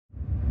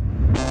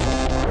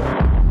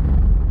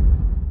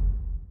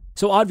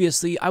So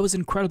obviously, I was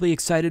incredibly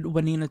excited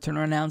when Nina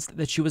Turner announced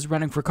that she was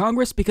running for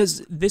Congress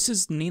because this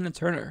is Nina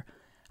Turner.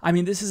 I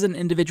mean, this is an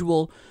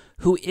individual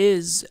who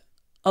is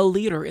a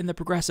leader in the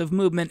progressive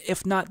movement,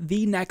 if not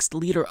the next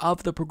leader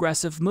of the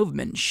progressive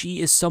movement.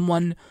 She is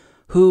someone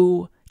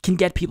who can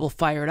get people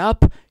fired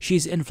up.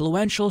 She's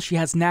influential. She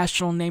has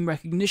national name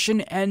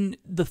recognition. And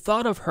the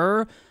thought of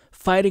her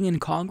fighting in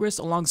Congress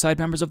alongside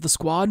members of the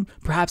squad,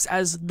 perhaps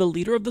as the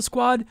leader of the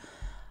squad,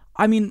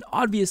 I mean,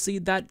 obviously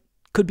that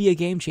could be a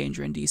game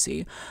changer in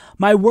DC.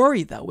 My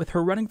worry, though, with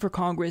her running for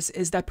Congress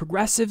is that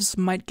progressives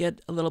might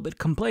get a little bit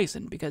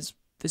complacent because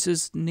this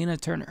is Nina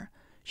Turner.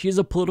 She is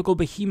a political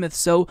behemoth,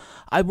 so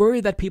I worry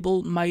that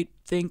people might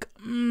think,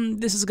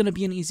 this is going to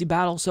be an easy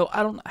battle, so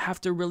I don't have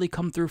to really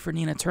come through for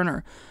Nina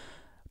Turner.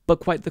 But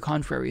quite the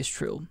contrary is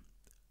true.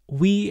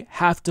 We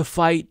have to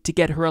fight to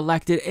get her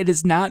elected. It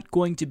is not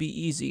going to be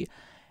easy.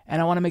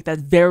 And I want to make that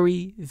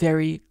very,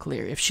 very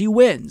clear. If she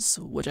wins,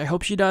 which I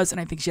hope she does, and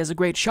I think she has a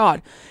great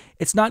shot,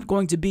 it's not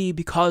going to be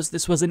because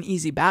this was an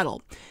easy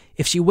battle.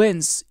 If she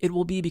wins, it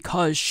will be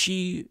because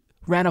she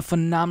ran a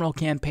phenomenal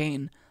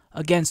campaign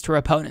against her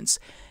opponents,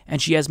 and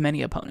she has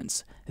many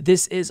opponents.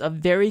 This is a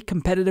very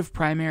competitive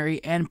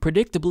primary, and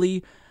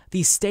predictably,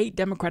 the state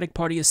Democratic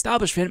Party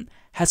establishment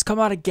has come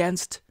out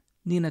against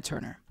Nina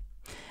Turner.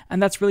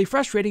 And that's really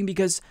frustrating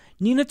because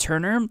Nina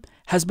Turner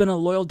has been a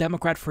loyal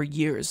Democrat for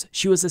years.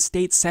 She was a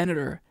state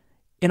senator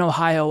in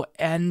Ohio,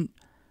 and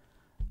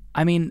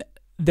I mean,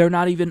 they're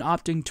not even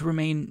opting to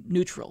remain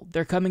neutral.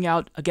 They're coming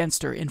out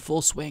against her in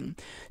full swing.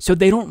 So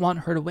they don't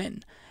want her to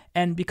win.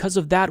 And because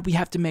of that, we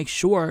have to make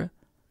sure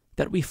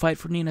that we fight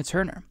for Nina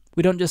Turner.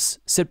 We don't just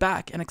sit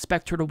back and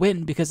expect her to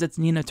win because it's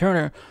Nina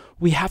Turner.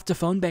 We have to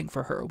phone bank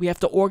for her. We have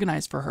to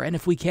organize for her. And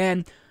if we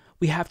can,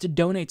 we have to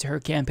donate to her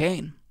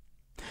campaign.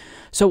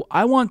 So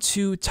I want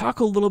to talk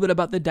a little bit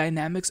about the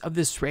dynamics of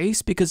this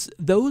race because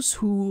those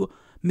who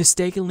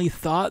mistakenly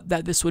thought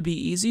that this would be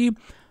easy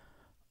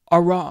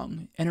are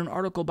wrong. And an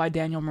article by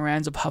Daniel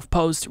Moranz of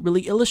HuffPost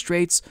really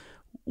illustrates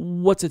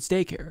what's at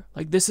stake here.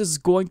 Like, this is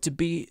going to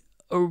be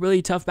a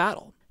really tough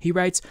battle. He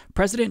writes,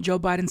 President Joe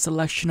Biden's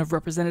selection of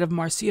Representative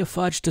Marcia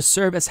Fudge to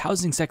serve as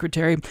housing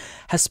secretary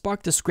has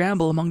sparked a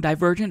scramble among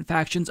divergent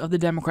factions of the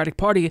Democratic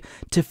Party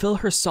to fill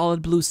her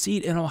solid blue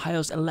seat in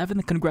Ohio's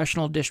 11th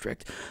congressional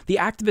district. The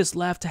activist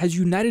left has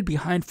united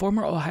behind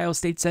former Ohio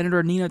State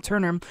Senator Nina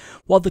Turner,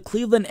 while the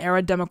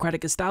Cleveland-era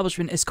Democratic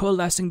establishment is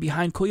coalescing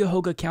behind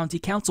Cuyahoga County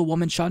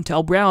Councilwoman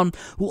Shontel Brown,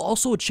 who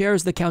also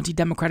chairs the county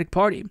Democratic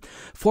Party.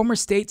 Former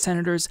state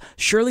senators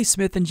Shirley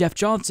Smith and Jeff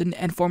Johnson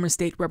and former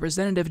state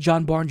representative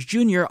John Barnes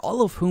Jr.,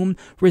 all of whom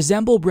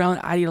resemble Brown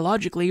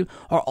ideologically,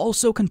 are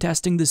also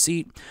contesting the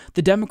seat.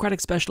 The Democratic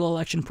special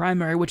election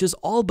primary, which is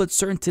all but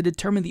certain to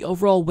determine the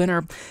overall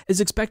winner, is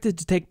expected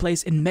to take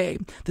place in May.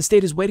 The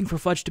state is waiting for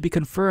Fudge to be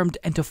confirmed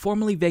and to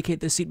formally vacate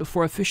the seat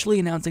before officially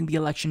announcing the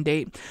election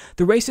date.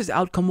 The race's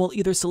outcome will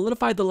either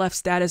solidify the left's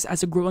status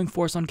as a growing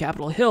force on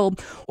Capitol Hill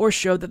or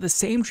show that the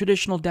same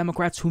traditional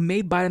Democrats who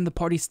made Biden the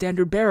party's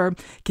standard bearer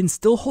can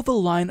still hold the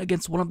line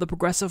against one of the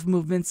progressive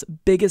movement's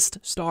biggest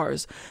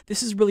stars.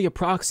 This is really a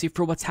proxy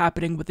for what's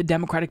happening with the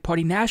Democratic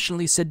Party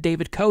nationally, said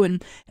David Cohen,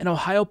 an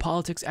Ohio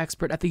politics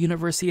expert at the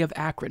University of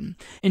Akron.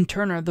 In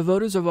Turner, the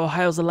voters of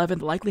Ohio's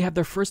 11th likely have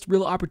their first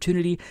real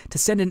opportunity to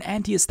send an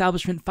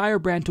anti-establishment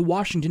firebrand to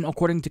Washington,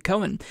 according to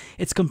Cohen.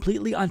 It's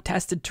completely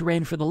untested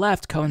terrain for the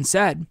left, Cohen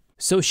said.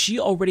 So she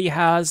already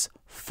has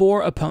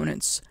 4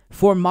 opponents,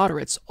 4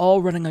 moderates,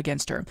 all running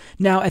against her.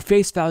 Now, at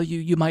face value,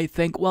 you might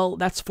think, well,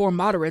 that's 4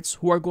 moderates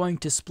who are going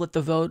to split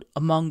the vote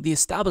among the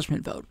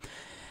establishment vote.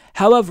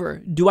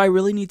 However, do I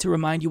really need to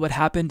remind you what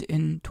happened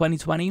in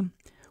 2020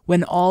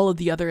 when all of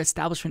the other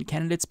establishment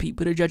candidates, Pete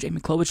Buttigieg, Amy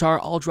Klobuchar,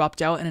 all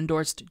dropped out and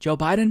endorsed Joe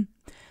Biden?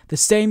 The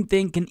same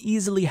thing can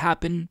easily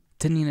happen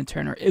to Nina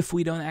Turner if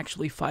we don't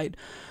actually fight.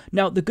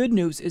 Now, the good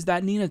news is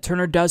that Nina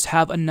Turner does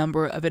have a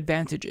number of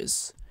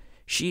advantages.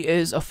 She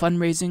is a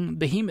fundraising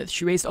behemoth.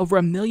 She raised over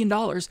 $1 million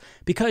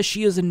because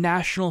she is a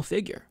national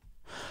figure.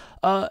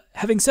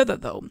 Having said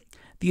that, though,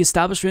 the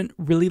establishment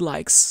really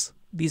likes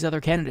these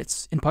other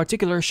candidates, in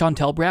particular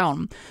Shontel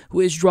Brown, who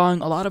is drawing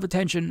a lot of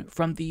attention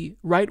from the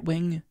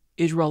right-wing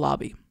Israel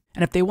lobby.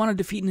 And if they want to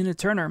defeat Nina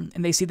Turner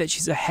and they see that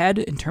she's ahead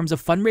in terms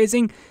of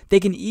fundraising, they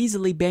can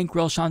easily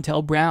bankroll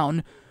Shontel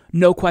Brown,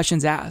 no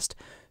questions asked.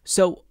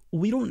 So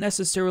we don't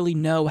necessarily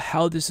know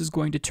how this is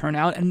going to turn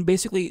out. And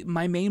basically,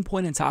 my main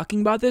point in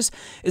talking about this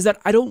is that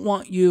I don't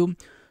want you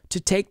to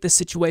take the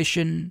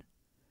situation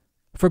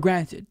for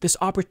granted, this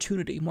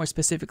opportunity more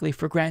specifically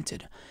for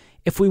granted.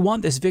 If we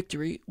want this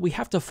victory, we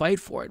have to fight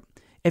for it.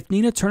 If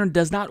Nina Turner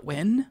does not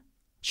win,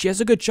 she has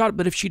a good shot,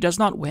 but if she does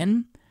not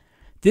win,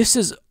 this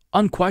is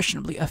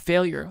unquestionably a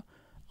failure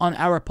on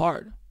our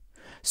part.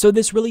 So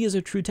this really is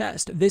a true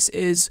test. This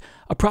is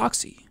a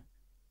proxy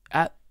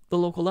at the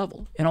local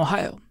level in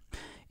Ohio.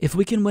 If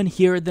we can win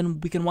here, then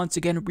we can once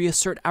again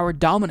reassert our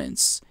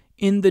dominance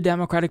in the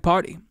Democratic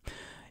Party.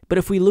 But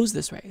if we lose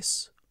this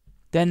race,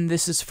 then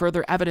this is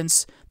further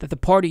evidence that the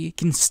party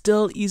can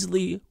still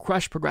easily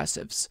crush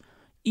progressives,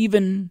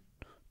 even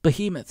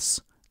behemoths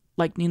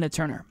like Nina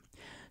Turner.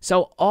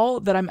 So all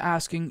that I'm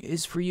asking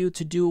is for you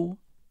to do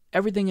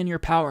everything in your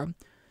power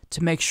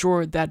to make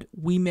sure that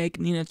we make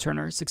Nina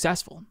Turner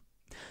successful.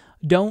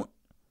 Don't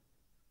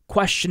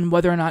question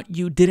whether or not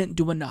you didn't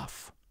do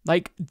enough.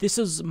 Like, this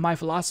is my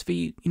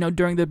philosophy,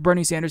 during the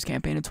Bernie Sanders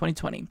campaign in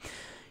 2020.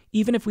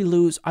 Even if we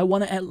lose, I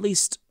want to at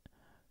least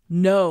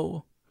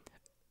know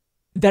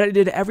that I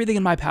did everything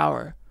in my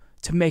power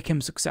to make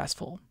him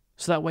successful.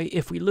 So that way,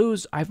 if we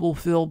lose, I will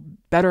feel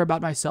better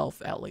about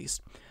myself, at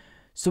least.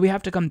 So we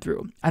have to come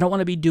through. I don't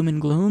want to be doom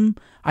and gloom.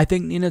 I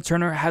think Nina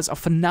Turner has a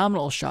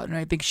phenomenal shot, and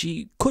I think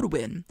she could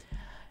win.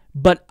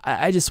 But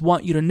I just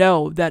want you to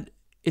know that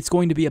it's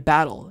going to be a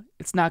battle.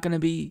 It's not going to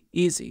be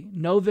easy.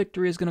 No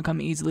victory is going to come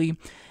easily, and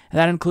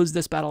that includes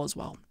this battle as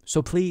well.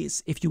 So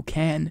please, if you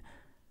can,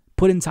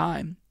 put in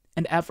time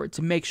and effort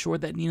to make sure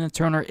that Nina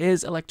Turner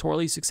is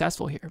electorally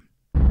successful here.